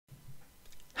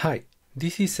Hi,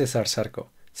 this is Cesar Sarco,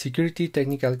 Security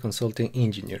Technical Consulting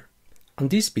Engineer. On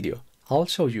this video, I'll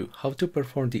show you how to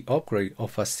perform the upgrade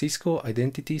of a Cisco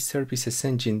Identity Services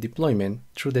Engine deployment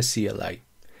through the CLI.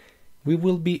 We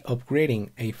will be upgrading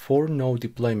a 4-node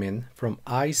deployment from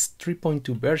ISE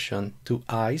 3.2 version to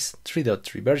ISE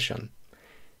 3.3 version.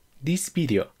 This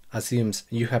video assumes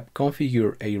you have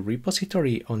configured a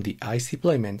repository on the ISE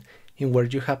deployment in where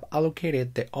you have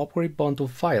allocated the upgrade bundle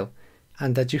file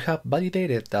and that you have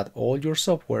validated that all your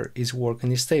software is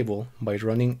working stable by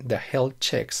running the health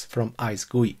checks from ISE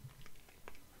GUI.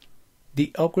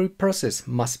 The upgrade process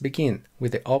must begin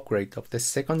with the upgrade of the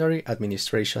secondary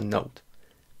administration node.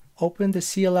 Open the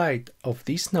CLI of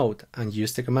this node and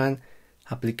use the command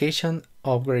application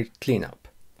upgrade cleanup.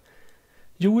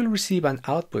 You will receive an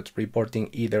output reporting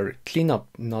either cleanup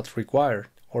not required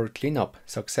or cleanup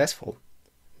successful.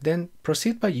 Then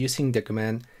proceed by using the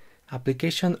command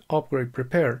application upgrade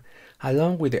prepare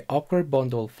along with the upgrade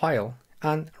bundle file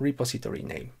and repository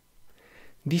name.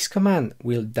 This command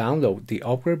will download the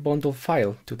upgrade bundle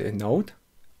file to the node,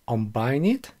 unbind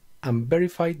it, and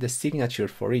verify the signature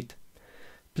for it.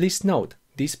 Please note,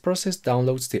 this process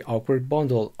downloads the upgrade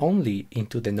bundle only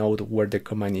into the node where the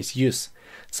command is used,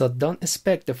 so don't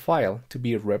expect the file to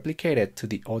be replicated to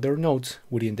the other nodes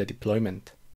within the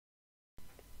deployment.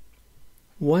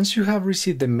 Once you have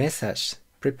received the message,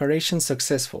 preparation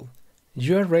successful,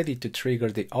 you are ready to trigger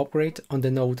the upgrade on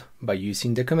the node by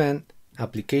using the command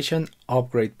application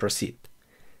upgrade proceed.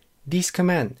 This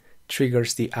command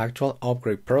triggers the actual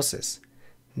upgrade process.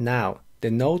 Now, the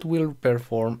node will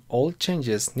perform all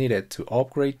changes needed to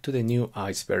upgrade to the new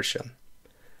ISE version.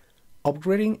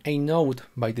 Upgrading a node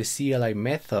by the CLI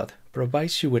method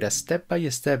provides you with a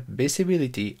step-by-step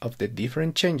visibility of the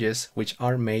different changes which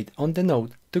are made on the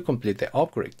node to complete the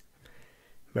upgrade.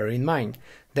 Bear in mind,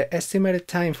 the estimated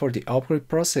time for the upgrade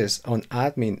process on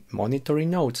admin monitoring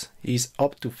nodes is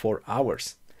up to 4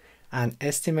 hours, and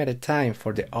estimated time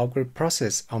for the upgrade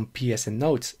process on PSN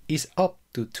nodes is up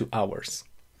to 2 hours.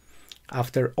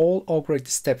 After all upgrade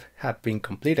steps have been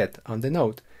completed on the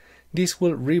node, this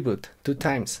will reboot 2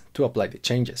 times to apply the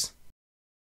changes.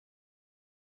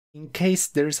 In case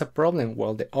there is a problem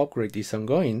while the upgrade is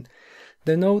ongoing,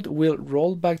 the node will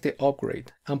roll back the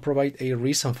upgrade and provide a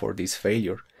reason for this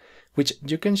failure, which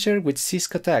you can share with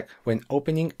Cisco Tech when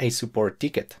opening a support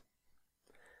ticket.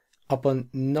 Upon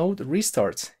node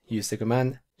restarts, use the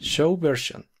command show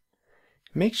version.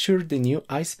 Make sure the new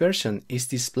ISE version is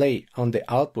displayed on the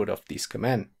output of this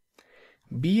command.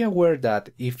 Be aware that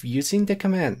if using the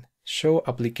command show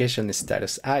application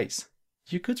status ISE,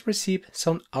 you could receive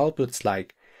some outputs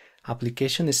like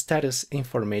application status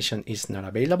information is not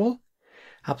available,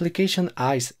 application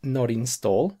ISE not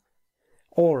installed,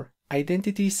 or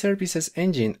Identity Services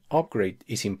Engine upgrade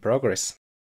is in progress.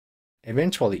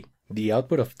 Eventually, the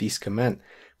output of this command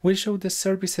will show the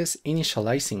services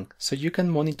initializing so you can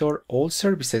monitor all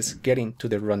services getting to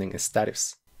the running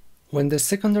status. When the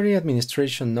secondary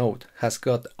administration node has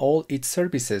got all its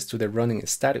services to the running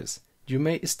status, you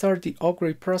may start the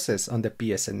upgrade process on the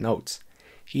PSN nodes,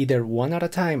 either one at a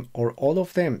time or all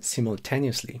of them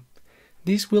simultaneously.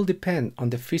 This will depend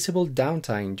on the feasible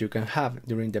downtime you can have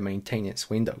during the maintenance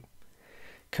window.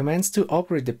 Commands to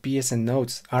upgrade the PSN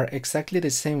nodes are exactly the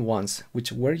same ones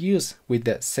which were used with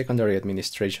the secondary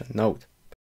administration node.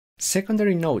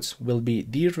 Secondary nodes will be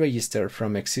deregistered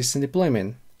from existing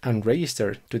deployment and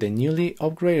registered to the newly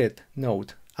upgraded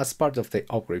node as part of the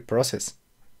upgrade process.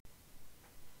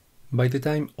 By the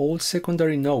time all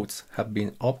secondary nodes have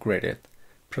been upgraded,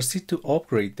 proceed to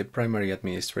upgrade the primary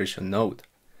administration node.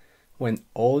 When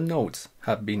all nodes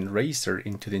have been registered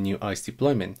into the new ISE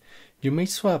deployment, you may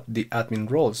swap the admin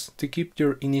roles to keep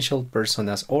your initial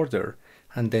personas order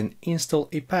and then install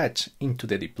a patch into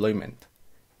the deployment.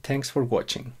 Thanks for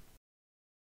watching.